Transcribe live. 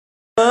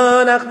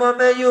nachma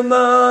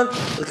meuman.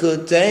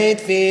 Lekutei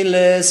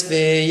tefilos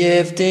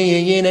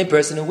a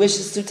person who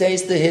wishes to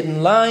taste the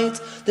hidden light,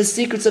 the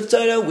secrets of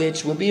Torah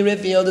which will be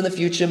revealed in the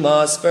future,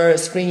 must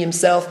first free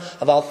himself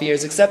of all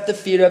fears except the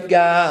fear of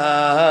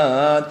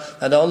God.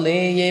 Not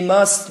only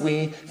must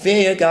we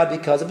fear God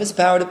because of His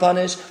power to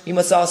punish, we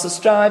must also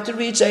strive to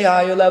reach a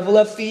higher level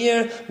of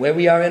fear, where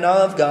we are in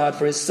awe of God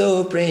for His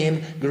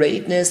supreme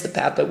greatness. The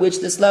path by which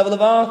this level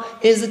of awe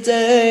is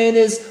attained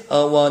is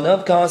one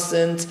of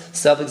constant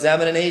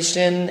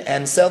self-examination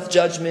and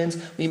self-judgment.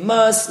 We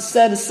must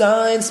set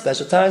aside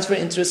special times for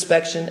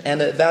introspection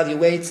and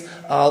evaluate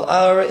all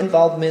our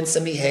involvements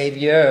and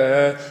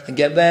behavior,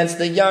 against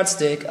the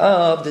yardstick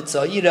of the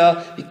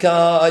torah,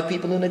 because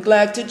people who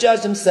neglect to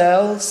judge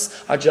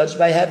themselves are judged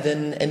by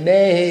heaven and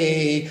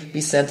may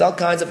be sent all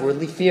kinds of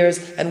worldly fears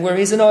and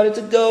worries in order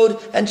to goad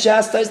and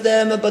chastise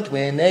them. But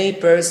when a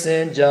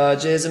person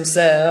judges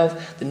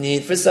himself, the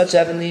need for such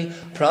heavenly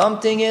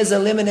prompting is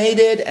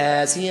eliminated,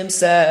 as he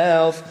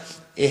himself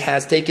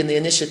has taken the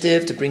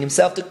initiative to bring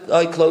himself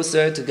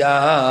closer to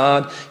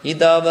God. He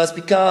thus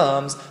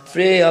becomes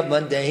free of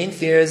mundane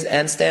fears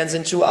and stands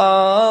in true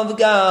awe of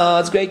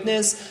God's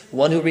greatness.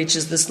 One who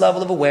reaches this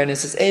level of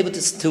awareness is able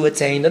to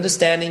attain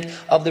understanding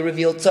of the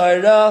revealed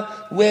Torah,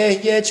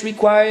 which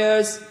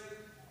requires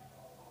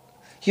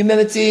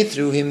humility.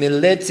 Through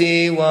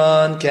humility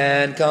one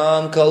can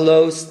come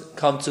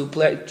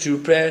to true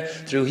prayer.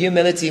 Through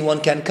humility one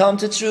can come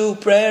to true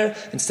prayer.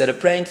 Instead of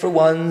praying for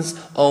one's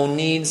own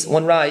needs,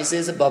 one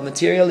rises above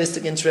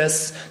materialistic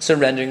interests,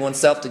 surrendering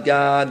oneself to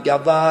God.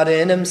 God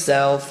in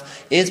Himself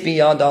is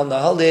beyond all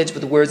knowledge,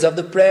 but the words of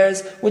the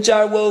prayers, which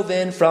are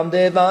woven from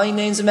divine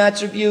names and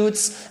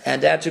attributes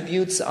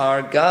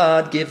are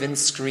God-given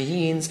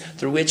screens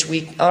through which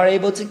we are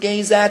able to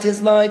gaze at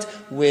His light.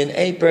 When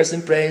a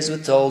person prays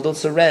with total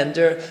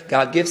surrender,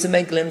 God gives him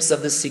a glimpse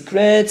of the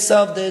secrets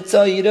of the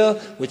Torah,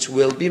 which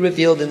will be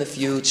revealed in the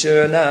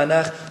future.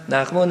 Nanach,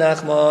 nachma,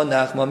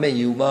 nachman,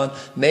 meuman.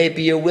 May it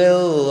be your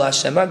will,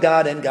 Hashem our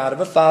God and God of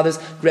our fathers,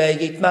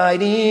 great,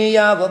 mighty,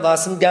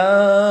 awesome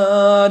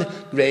God,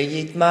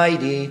 great,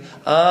 mighty,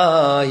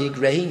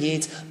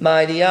 great,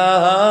 mighty,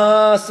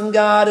 awesome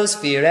God, whose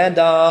fear and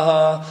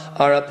awe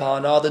are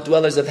upon all the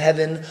dwellers of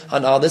heaven,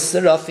 on all the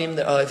seraphim,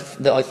 the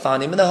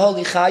omaaiiinnn, and the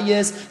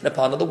holiest, and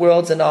upon all the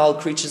worlds and all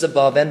creatures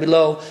above and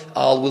below.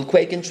 All will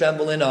quake and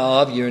tremble in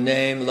awe of your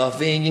name.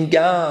 Loving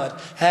God,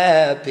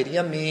 have pity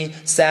on me,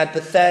 sad,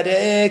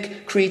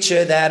 pathetic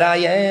creature that I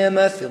am.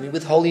 Fill me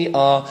with holy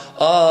awe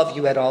of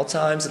you at all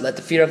times. Let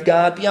the fear of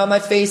God be on my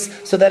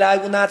face, so that I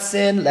will not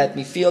sin. Let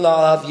me feel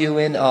awe of you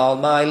in all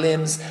my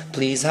limbs.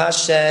 Please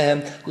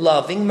Hashem,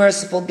 loving,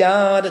 merciful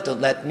God,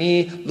 don't let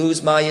me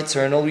lose my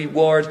eternal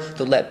reward.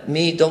 Don't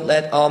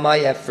let all my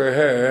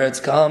efforts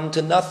come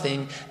to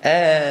nothing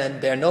and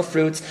bear no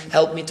fruits.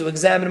 Help me to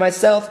examine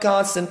myself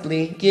constantly,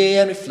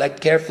 and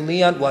reflect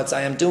carefully on what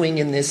I am doing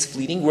in this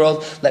fleeting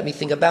world. Let me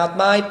think about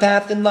my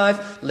path in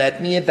life.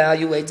 Let me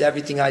evaluate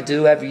everything I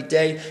do every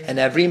day and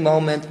every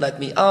moment. Let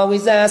me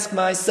always ask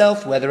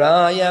myself whether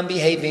I am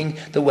behaving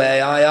the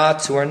way I ought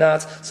to or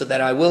not, so that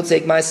I will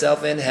take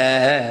myself in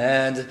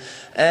hand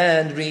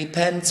and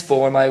repent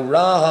for my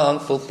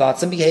wrongful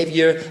thoughts and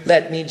behavior.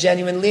 Let me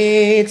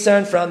genuinely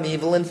turn from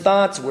evil in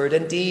thoughts, word,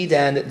 and deed,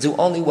 and do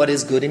only what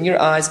is good in your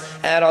eyes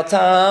at all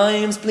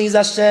times. Please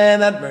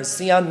Hashem, have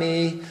mercy on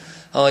me.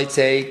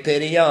 Take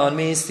pity on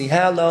me. See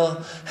how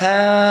low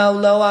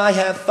I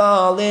have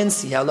fallen.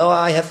 See how low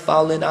I have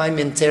fallen. I'm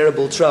in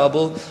terrible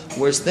trouble,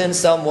 worse than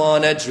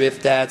someone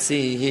adrift at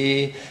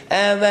sea.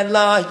 And when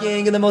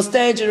lying in the most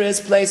dangerous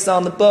place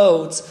on the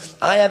boat,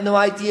 I have no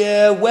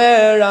idea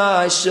where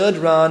I should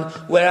run,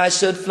 where I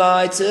should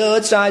fly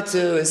to try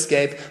to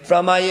escape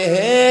from my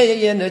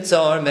inner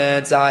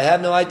torment. I have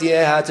no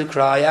idea how to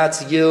cry out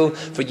to you.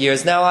 For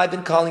years now I've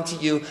been calling to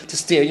you to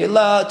stir your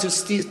love, to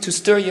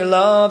stir your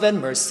love and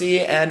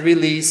mercy, and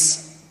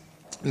release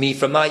me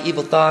from my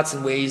evil thoughts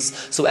and ways,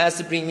 so as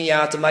to bring me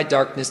out of my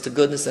darkness to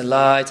goodness and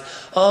light.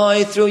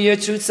 Through your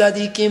true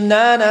tzaddikim,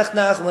 nanach,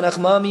 nachma,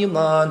 nachman,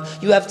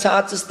 meuman, you have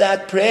taught us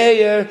that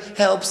prayer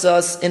helps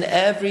us in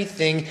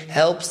everything,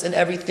 helps in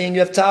everything.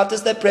 You have taught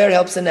us that prayer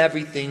helps in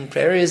everything.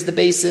 Prayer is the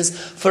basis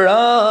for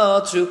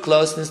all true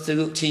closeness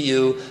to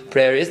you.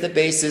 Prayer is the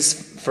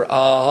basis for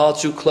all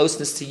true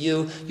closeness to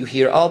you. You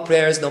hear all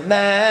prayers, no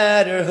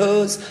matter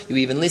whose. You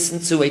even listen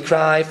to a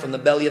cry from the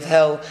belly of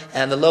hell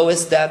and the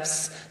lowest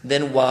depths.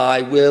 Then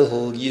why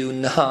will you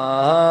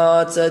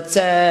not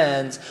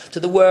attend to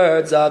the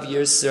words of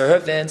your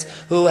servant,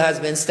 who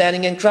has been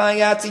standing and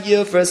crying out to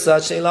you for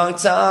such a long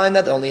time?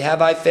 Not only have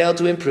I failed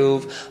to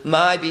improve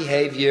my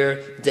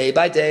behavior day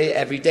by day,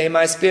 every day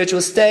my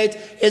spiritual state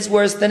is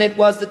worse than it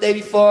was the day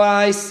before.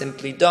 I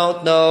simply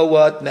don't know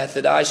what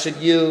method I should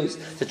use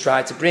to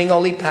try to bring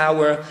holy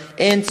power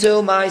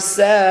into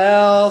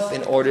myself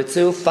in order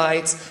to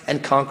fight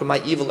and conquer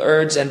my evil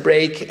urge and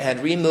break and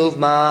remove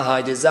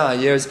my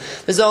desires.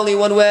 There's only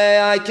one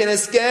way I can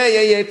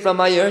escape from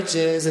my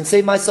urges and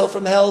save my soul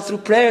from hell through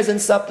prayers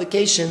and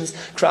supplications,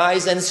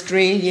 cries and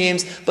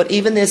screams. But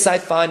even this I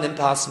find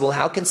impossible.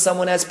 How can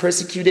someone as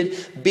persecuted,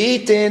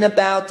 beaten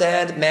about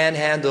and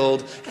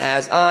manhandled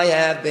as I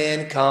have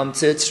been come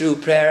to true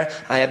prayer?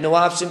 I have no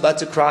option but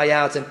to cry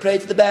out and pray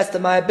to the best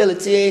of my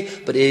ability.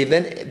 But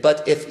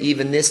if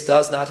even this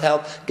does not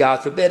help, God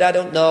forbid, I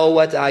don't know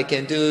what I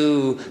can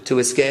do to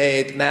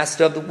escape.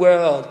 Master of the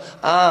world,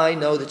 I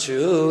know the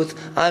truth.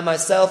 I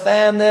myself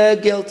am the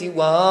guilty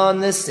one.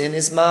 The sin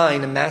is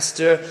mine,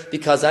 Master,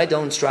 because I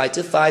don't try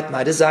to fight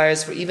my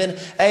desires for even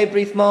a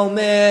brief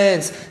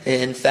moment.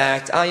 In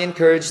fact, I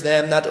encourage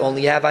them. Not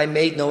only have I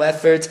made no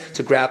effort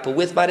to grapple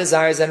with my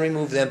desires and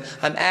remove them,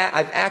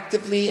 I've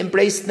actively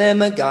embraced them.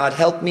 God,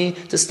 help me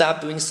to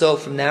stop doing so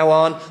from now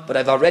on. But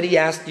I've already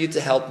asked you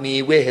to help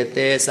me with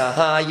this.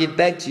 You've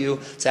begged you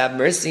to have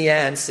mercy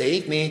and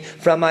save me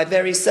from my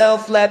very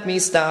self. Let me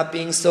stop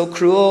being so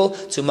cruel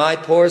to my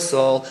poor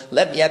soul.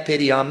 Let me have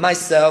pity on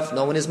myself.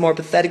 No one is more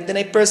pathetic than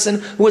a person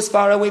who is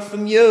far away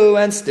from you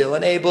and still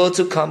unable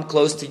to come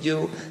close to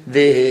you.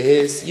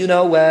 This you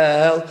know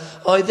well,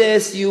 or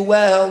this you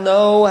well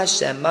know.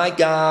 Hashem, my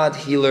God,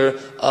 healer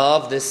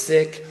of the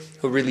sick,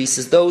 who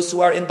releases those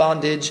who are in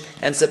bondage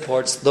and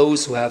supports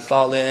those who have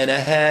fallen, a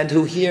hand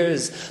who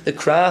hears the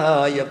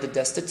cry of the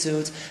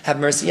destitute. Have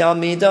mercy on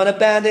me, don't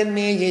abandon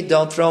me,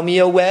 don't throw me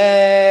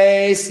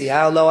away. See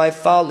how low I've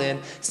fallen,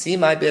 see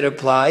my bitter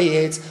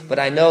plight. But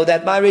I know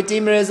that my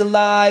Redeemer is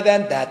alive,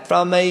 and that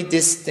from a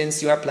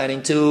distance you are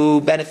planning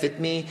to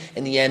benefit me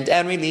in the end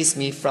and release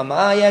me from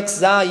my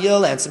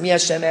exile. Answer me,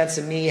 Hashem,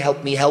 answer me,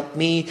 help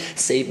me,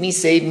 save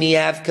me,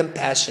 have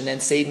compassion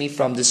and save me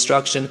from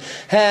destruction.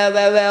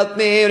 Help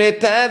me,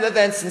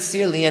 repent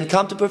sincerely and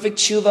come to perfect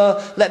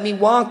tshuva. Let me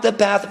walk the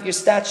path of your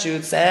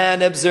statutes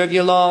and observe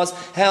your laws.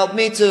 Help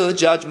me to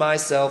judge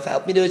myself.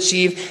 Help me to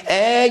achieve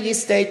a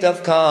state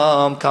of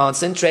calm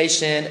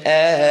concentration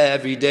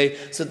every day,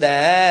 so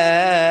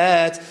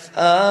that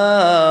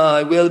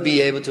I will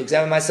be able to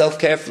examine myself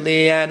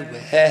carefully and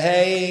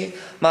weigh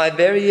my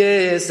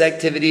various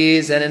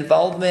activities and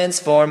involvements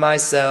for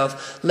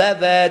myself.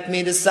 Let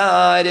me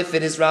decide if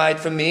it is right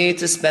for me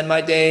to spend my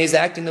days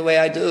acting the way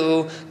I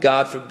do.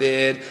 God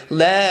forbid.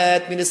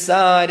 Let me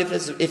decide if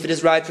it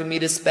is right for me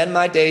to spend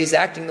my days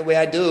acting the way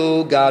I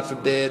do. God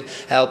forbid.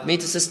 Help me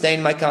to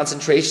sustain my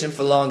concentration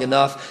for long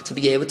enough to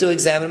be able to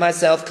examine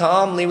myself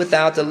calmly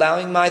without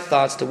allowing my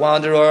thoughts to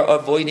wander or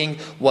avoiding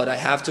what I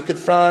have to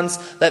confront.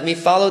 Let me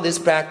follow this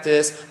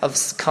practice of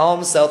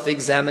calm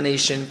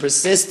self-examination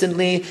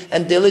persistently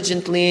and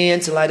diligently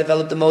until I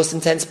develop the most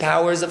intense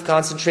powers of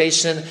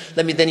concentration.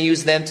 Let me then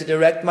use them to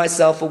direct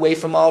myself away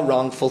from all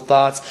wrongful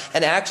thoughts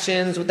and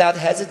actions without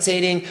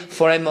hesitating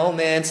for a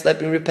moment.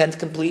 Let me repent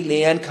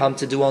completely and come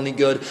to do only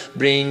good.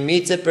 Bring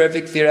me to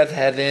perfect fear of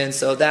heaven,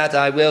 so that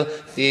I will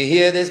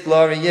fear this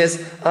glorious,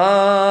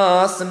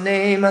 awesome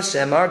name,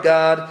 Hashem our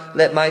God.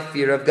 Let my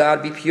fear of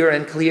God be pure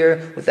and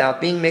clear, without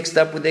being mixed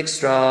up with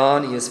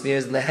extraneous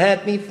fears.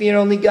 Let me fear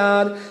only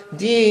God.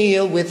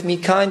 Deal with me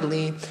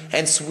kindly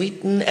and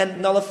sweeten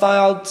and nullify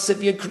all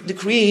severe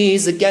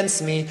decrees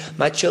against me,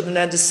 my children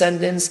and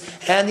descendants,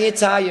 and the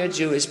entire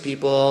Jewish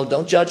people.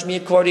 Don't judge me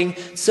according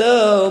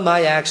to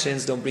my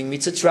actions. Don't bring me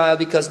to trial,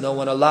 because no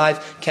one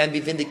alive can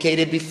be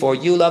vindicated before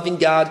you, loving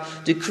God.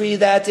 Decree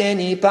that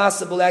any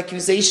possible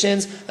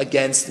accusations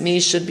against me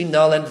should be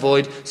null and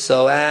void,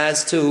 so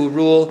as to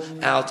rule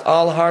out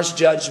all harsh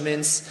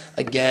judgments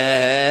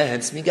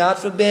against me. God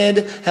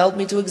forbid. Help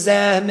me to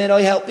examine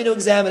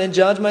and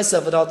judge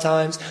myself at all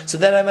times, so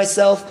that I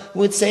myself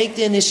would take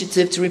the initiative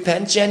to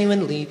repent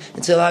genuinely,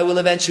 until I will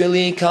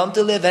eventually come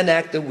to live and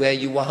act the way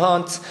you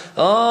want.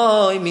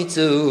 Me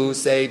to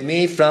save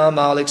me from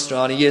all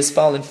extraneous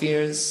fallen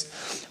fears,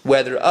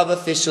 whether of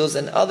officials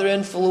and other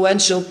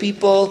influential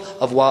people,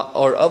 of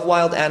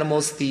wild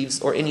animals,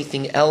 thieves, or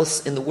anything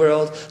else in the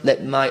world.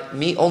 Let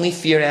me only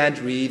fear and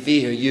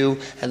revere you,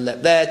 and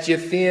let your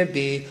fear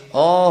be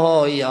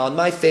on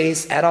my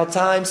face at all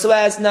times, so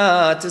as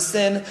not to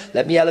sin.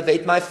 Let me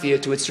elevate my fear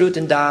to its root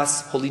in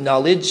das, holy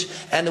knowledge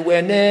and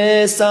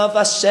awareness of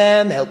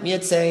Hashem. Help me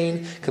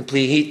attain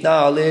complete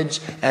knowledge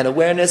and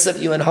awareness of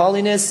you in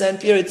holiness and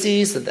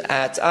purity, so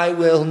that I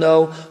will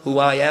know who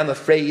I am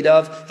afraid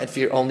of and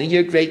fear only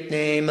your great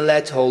name.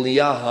 Let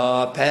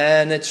holier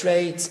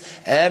penetrate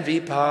every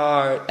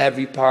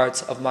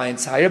part of my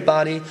entire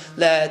body.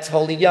 Let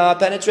holier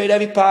penetrate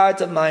every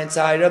part of my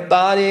entire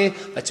body,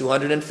 my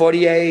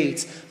 248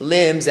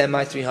 limbs and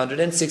my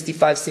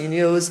 365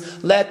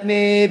 sinews. Let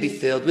me be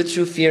filled with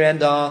true fear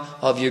and awe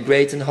of your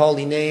great and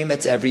holy name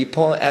at every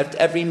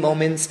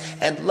moment,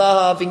 and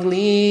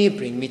lovingly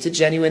bring me to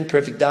genuine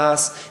perfect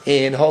das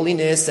in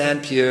holiness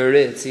and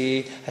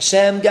purity.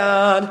 Hashem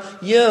God,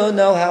 you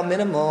know how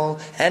minimal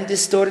and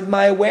distorted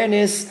my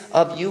awareness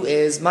of you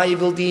is. My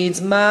evil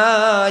deeds,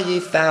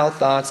 my foul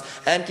thoughts,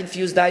 and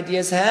confused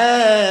ideas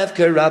have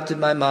corrupted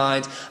my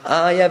mind.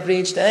 I have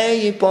reached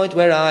a point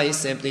where I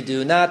simply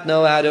do not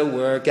know how try to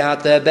work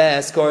out the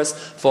best course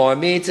for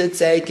me to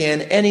take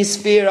in any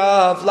sphere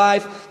of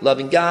life.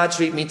 Loving God,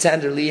 treat me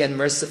tenderly and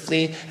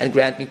mercifully, and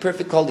grant me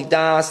perfect holy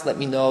das. Let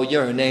me know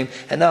your name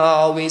and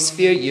always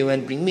fear you,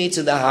 and bring me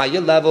to the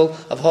higher level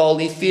of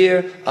holy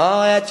fear.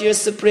 At your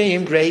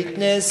supreme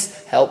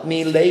greatness, help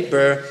me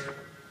labor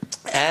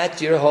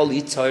at your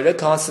holy Torah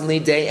constantly,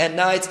 day and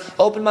night.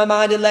 Open my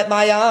mind and let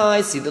my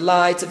eyes see the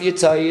light of your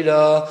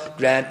Torah.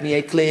 Grant me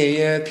a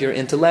clear, pure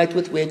intellect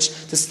with which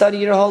to study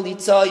your holy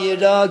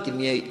Torah. Give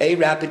me a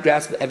rapid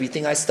grasp of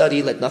everything I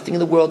study. Let nothing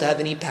in the world have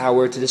any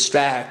power to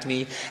distract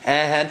me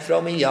and throw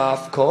me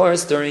off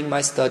course during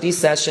my study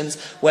sessions,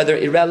 whether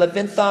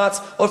irrelevant thoughts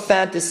or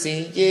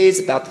fantasies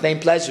about the vain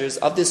pleasures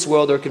of this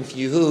world, or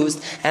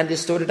confused and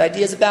distorted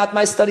ideas about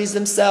my studies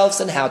themselves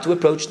and how to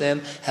approach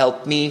them.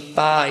 Help me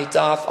fight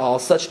off all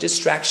such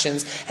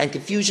distractions and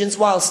confusions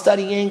while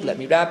studying. Let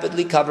me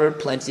rapidly cover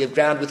plenty of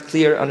ground with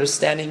clear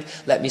understanding.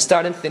 Let me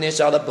start and finish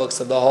all the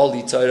books of the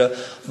Holy Torah,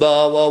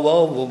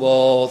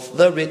 both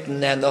the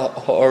written and the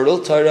oral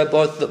Torah,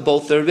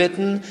 both the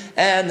written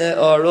and the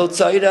oral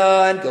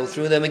Torah, and go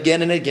through them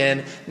again and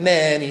again,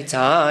 many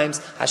times.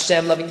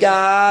 Hashem, loving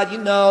God, you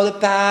know the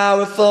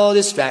powerful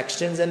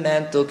distractions and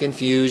mental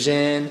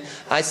confusion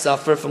I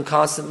suffer from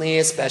constantly,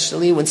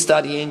 especially when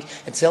studying.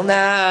 Until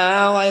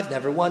now, I have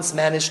never once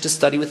managed to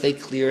study with a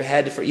clear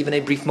head for even a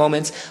brief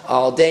moment.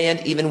 All day,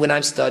 and even when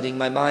I'm studying,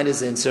 my mind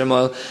is in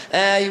turmoil,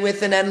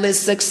 with an endless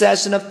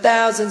succession of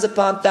thousands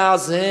upon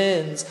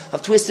thousands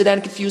of twisted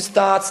and confused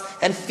thoughts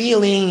and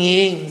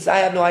feelings. I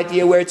have no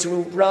idea where to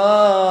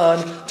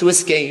run to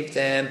escape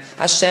them.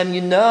 Hashem,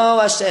 you know,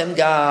 Hashem,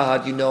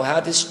 God, you know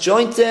how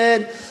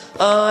disjointed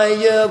how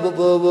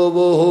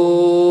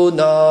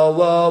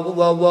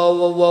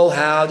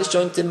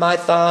disjointed my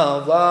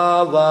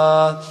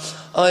thoughts.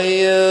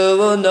 You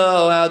will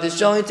know how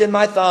disjointed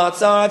my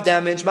thoughts are. I've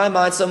damaged my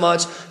mind so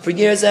much for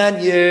years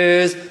and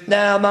years.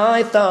 Now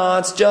my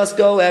thoughts just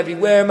go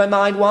everywhere. My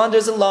mind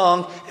wanders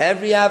along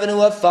every avenue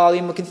of folly,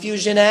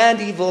 confusion,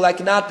 and evil. I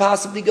cannot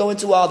possibly go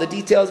into all the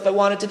details if I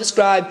wanted to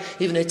describe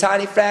even a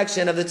tiny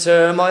fraction of the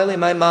turmoil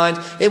in my mind.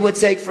 It would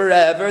take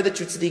forever. The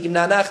true tzaddikim,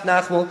 nanach,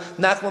 nachman,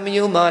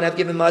 meuman, have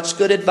given much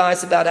good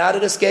advice about how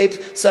to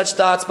escape such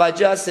thoughts by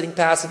just sitting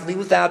passively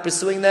without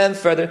pursuing them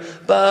further.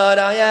 But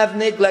I have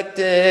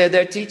neglected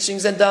their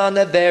teachings and done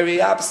the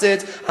very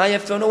opposite. I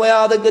have thrown away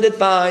all the good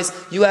advice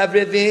you have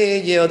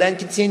revealed and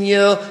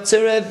continue to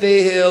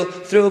reveal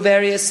through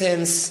various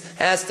hints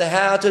as to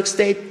how to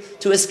escape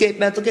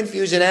mental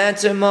confusion and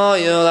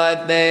turmoil.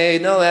 I've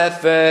made no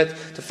effort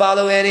to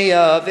follow any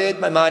of it.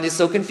 My mind is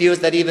so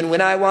confused that even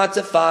when I want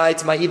to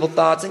fight my evil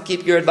thoughts and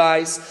keep your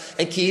advice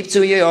and keep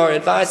to your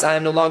advice, I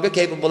am no longer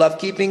capable of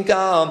keeping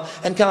calm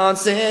and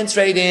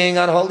concentrating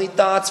on holy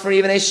thoughts for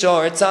even a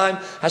short time.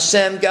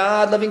 Hashem,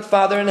 God, loving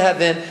Father in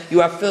heaven,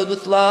 you are filled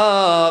with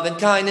love and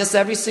kindness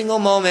every single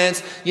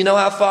moment. You know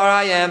how far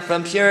I am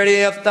from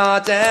purity of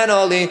thought and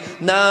holy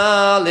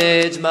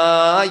knowledge.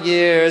 My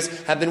years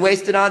have been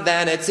wasted on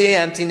vanity,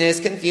 emptiness,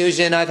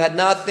 confusion. I've had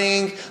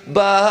nothing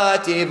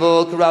but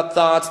evil, corrupt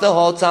thoughts the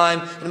whole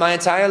time. In my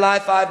entire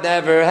life, I've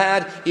never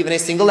had even a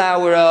single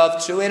hour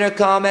of true inner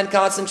calm and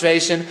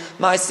concentration.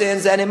 My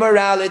sins and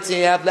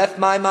immorality have left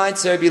my mind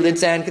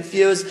turbulent and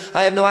confused.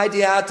 I have no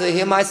idea how to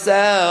heal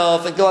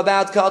myself and go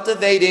about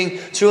cultivating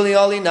truly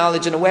holy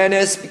knowledge and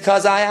awareness,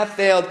 because I have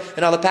failed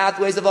in all the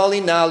pathways of holy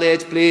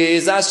knowledge.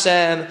 Please,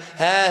 Hashem,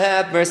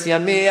 have mercy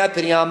on me. Have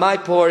pity on my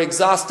poor,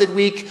 exhausted,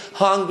 weak,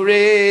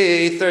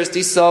 hungry,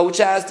 thirsty soul, which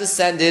has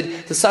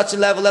descended to such a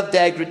level of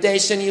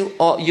degradation. You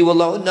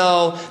alone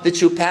know the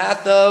true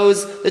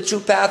pathos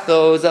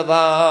of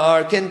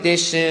our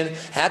condition.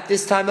 At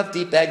this time of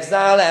deep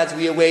exile, as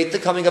we await the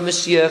coming of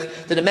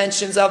Mashiach, the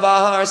dimensions of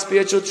our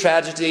spiritual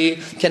tragedy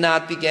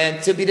cannot begin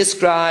to be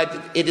described.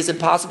 It is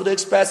impossible to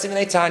express even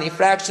a tiny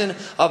fraction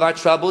of our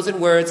troubles in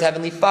words.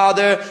 Heavenly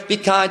Father, be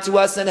kind to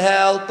us and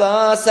help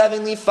us.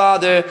 Heavenly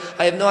Father,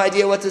 I have no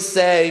idea what to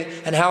say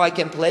and how I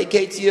can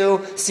placate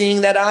you,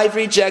 seeing that I've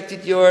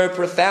rejected your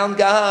profound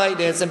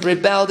guidance and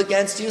rebelled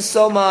against you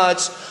so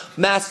much.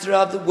 Master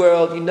of the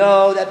world, you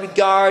know that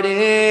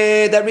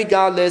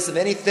regardless of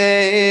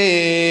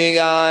anything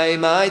I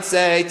might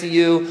say to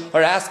you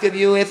or ask of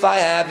you, if I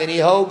have any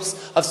hopes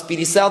of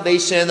speedy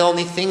salvation, the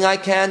only thing I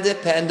can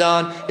depend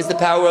on is the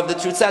power of the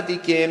true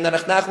tzaddikim.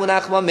 Nanach, nachman,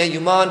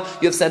 meuman.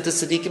 You have sent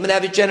us tzaddikim in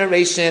every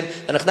generation.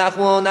 Nanach,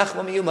 nachman,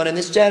 meuman. In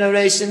this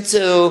generation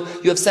too,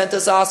 you have sent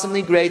us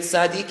awesomely great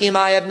tzaddikim.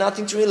 I have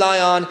nothing to rely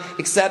on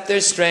except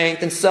their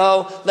strength, and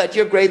so let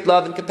your great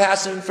love and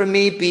compassion for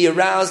me be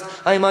aroused.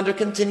 I am under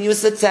continuous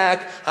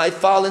attack. I've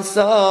fallen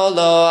so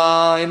low.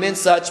 I'm in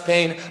such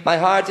pain. My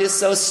heart is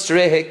so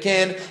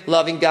stricken.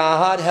 Loving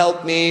God,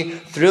 help me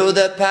through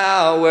the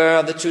power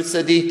of the true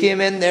tzaddikim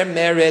in their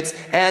merits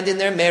and in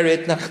their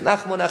merit.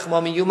 Nachman,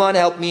 nachman, meuman,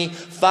 help me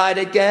fight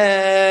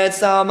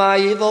against all my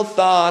evil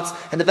thoughts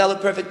and develop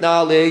perfect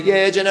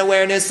knowledge and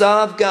awareness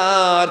of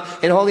God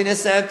in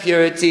holiness and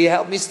purity.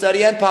 Help me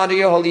study and ponder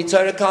your holy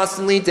Torah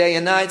constantly, day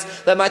and night.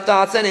 Let my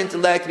thoughts and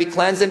intellect be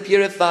cleansed and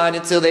purified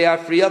until they are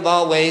free of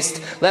all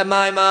waste. Let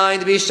my mind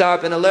mind be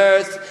sharp and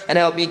alert, and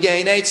help me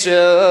gain a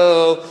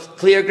true,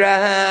 clear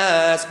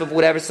grasp of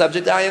whatever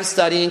subject I am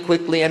studying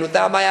quickly and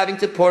without my having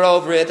to pore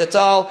over it at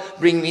all.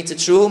 Bring me to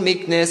true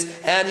meekness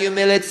and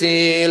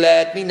humility.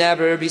 Let me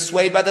never be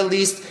swayed by the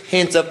least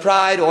hint of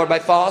pride or by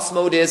false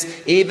motives,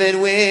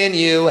 even when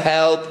you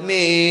help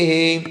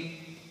me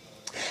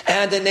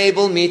and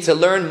enable me to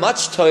learn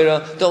much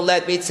Torah. Don't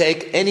let me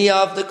take any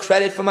of the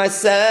credit for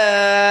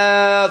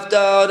myself.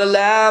 Don't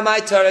allow my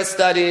Torah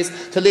studies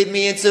to lead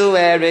me into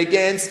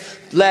arrogance.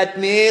 Let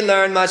me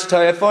learn much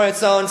Torah for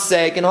its own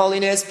sake, in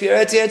holiness,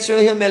 purity, and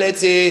true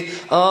humility.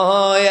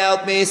 Oh,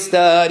 help me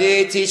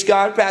study, teach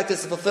God,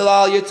 practice, and fulfill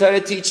all your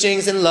Torah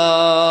teachings in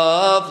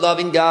love,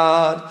 loving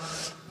God.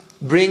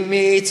 Bring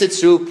me to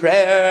true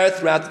prayer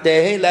throughout the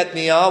day. Let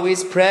me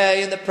always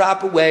pray in the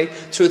proper way,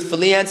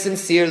 truthfully and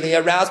sincerely.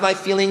 Arouse my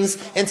feelings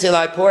until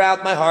I pour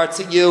out my heart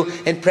to you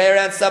in prayer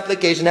and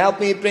supplication. Help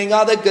me bring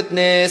all the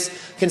goodness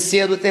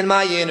concealed within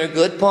my inner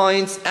good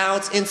points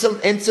out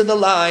into the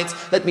light.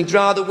 Let me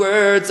draw the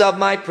words of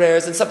my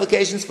prayers and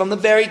supplications from the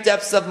very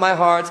depths of my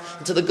heart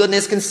until the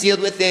goodness concealed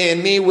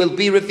within me will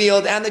be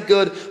revealed and the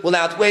good will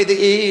outweigh the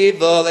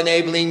evil,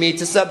 enabling me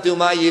to subdue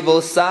my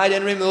evil side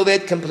and remove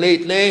it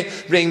completely.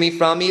 Bring me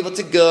from evil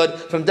to good,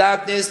 from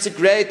darkness to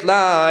great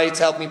light.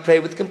 Help me pray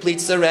with complete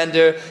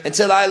surrender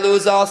until I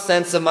lose all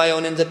sense of my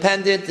own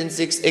independent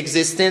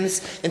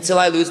existence, until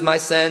I lose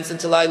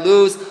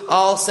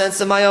all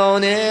sense of my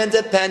own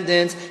independent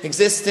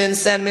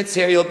existence and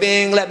material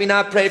being. Let me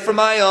not pray for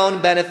my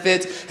own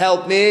benefit.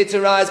 Help me to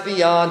rise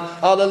beyond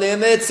all the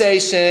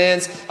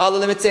limitations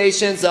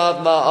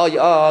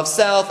of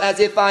self, as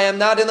if I am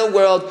not in the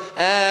world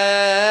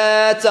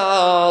at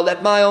all.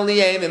 Let my only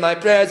aim in my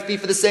prayers be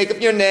for the sake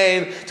of your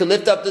name, to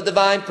lift up the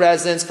divine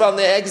presence from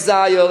the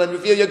exile and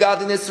reveal your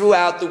godliness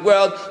throughout the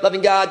world.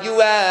 Loving God, you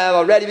have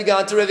already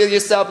begun to reveal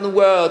yourself in the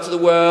world, to the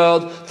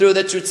world, through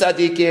the true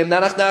tzaddikim.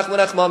 Nanach, nachman,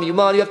 nachman,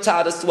 meuman. You have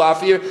taught us to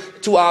offer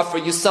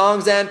you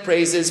songs and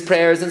praises,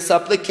 prayers and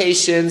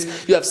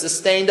supplications. You have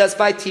sustained us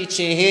by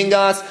teaching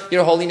us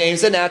your holy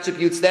names and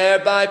attributes,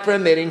 thereby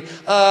permitting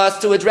us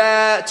to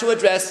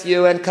address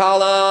you and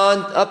call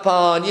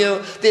upon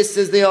you. This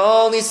is the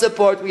only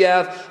support we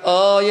have,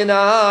 in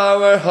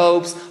our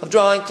hopes of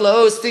drawing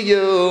close to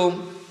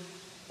you,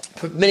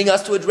 permitting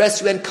us to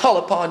address you and call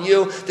upon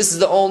you. This is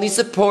the only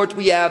support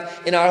we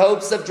have in our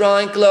hopes of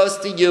drawing close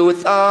to you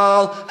with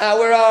all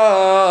our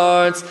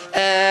hearts,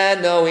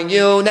 and knowing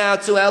you now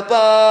to help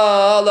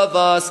all of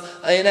us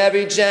in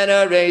every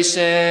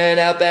generation.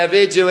 Help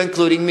every Jew,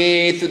 including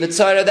me, through the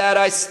Torah that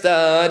I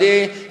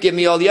study. Give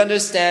me all the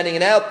understanding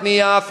and help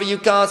me offer you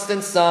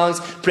constant songs,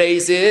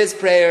 praises,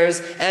 prayers,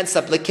 and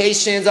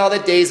supplications all the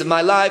days of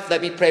my life.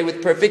 Let me pray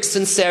with perfect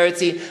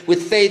sincerity,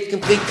 with faith,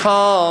 complete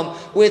calm,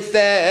 with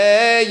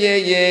faith,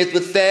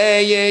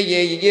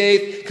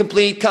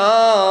 complete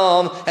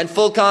calm and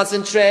full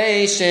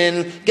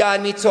concentration.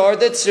 Guide me toward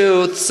the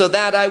truth so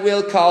that I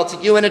will call to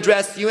you and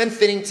address you in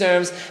fitting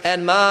terms,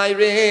 and my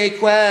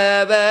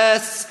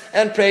requests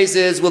and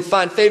praises will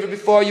find favor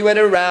before you and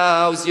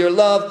arouse your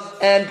love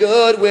and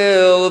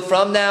goodwill.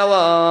 From now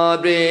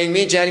on, bring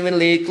me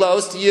genuinely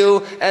close to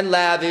you and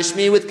lavish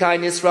me with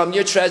kindness from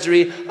your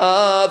treasury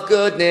of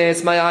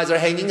goodness. My eyes are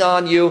hanging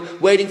on you,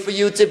 waiting for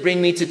you to bring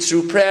me to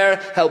true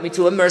prayer. Help me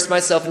to immerse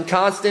myself in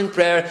constant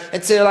prayer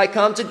until I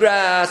come to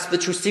grasp the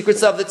true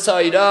secrets of the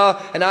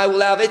Torah, and I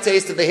will have a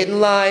taste of the hidden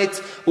light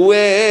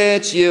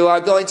which you are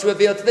going to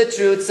reveal to the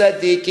true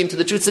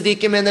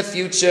tzaddikim, in the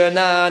future.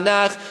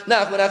 Nanach,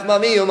 nachma, nachma,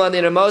 meuman, the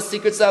innermost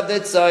secrets of the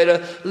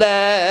Torah.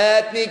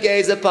 Let me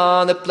gaze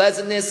upon the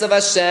pleasantness of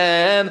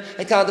Hashem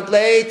and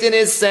contemplate in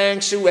His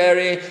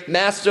sanctuary.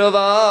 Master of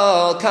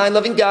all, kind,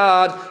 loving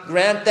God,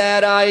 grant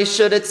that I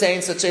should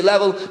attain such a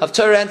level of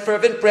Torah and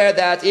fervent prayer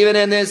that even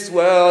in this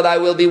world I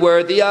will be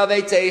worthy of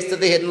a taste of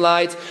the hidden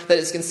light that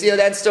is concealed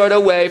and stored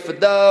away for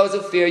those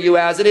who fear you,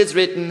 as it is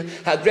written,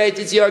 how great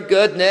is your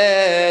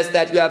goodness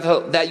that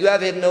you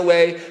have hidden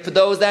away for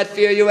those that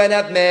fear you and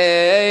have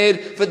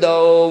made for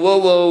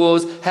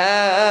those.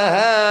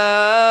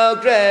 How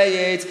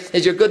great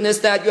is your goodness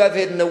that you have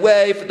hidden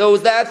away for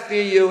those that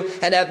fear you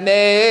and have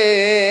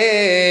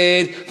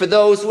made for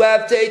those who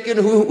have taken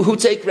who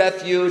take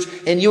refuge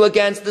in you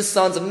against the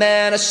sons of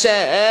man.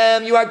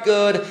 Hashem, you are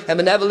good and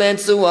benevolent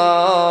to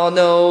all.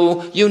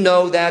 No, you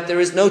know that there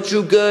is no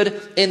true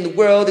good in the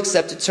world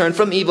except to turn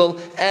from evil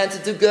and to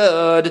do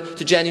good,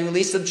 to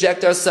genuinely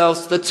subject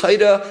ourselves to the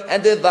Torah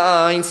and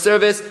divine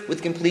service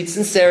with complete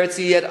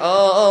sincerity at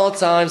all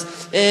times,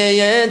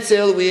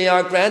 until we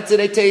are granted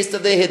a taste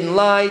of the hidden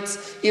light.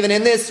 Even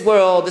in this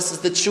world, this is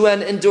the true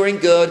and enduring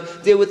good.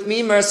 Deal with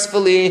me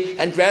mercifully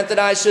and grant that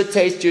I should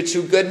taste your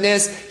true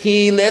goodness.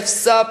 He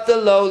lifts up the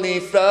lowly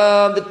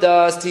from the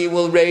dust. He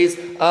will raise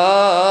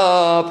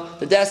up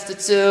the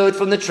destitute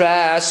from the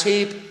trash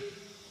heap.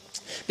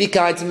 Be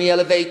kind to me,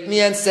 elevate me,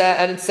 and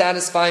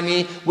satisfy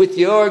me with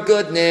your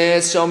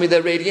goodness. Show me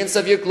the radiance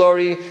of your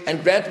glory,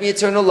 and grant me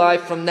eternal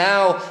life from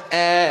now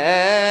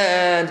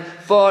and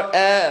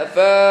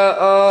forever.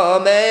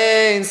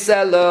 Amen.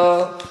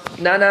 Selah.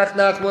 Nanach,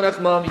 nachman,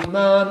 nachman,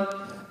 meuman.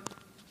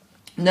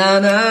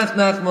 nanach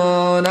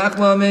nachma,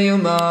 nachma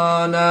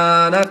meuman,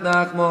 nanach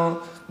nachma,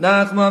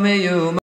 nachma meuman.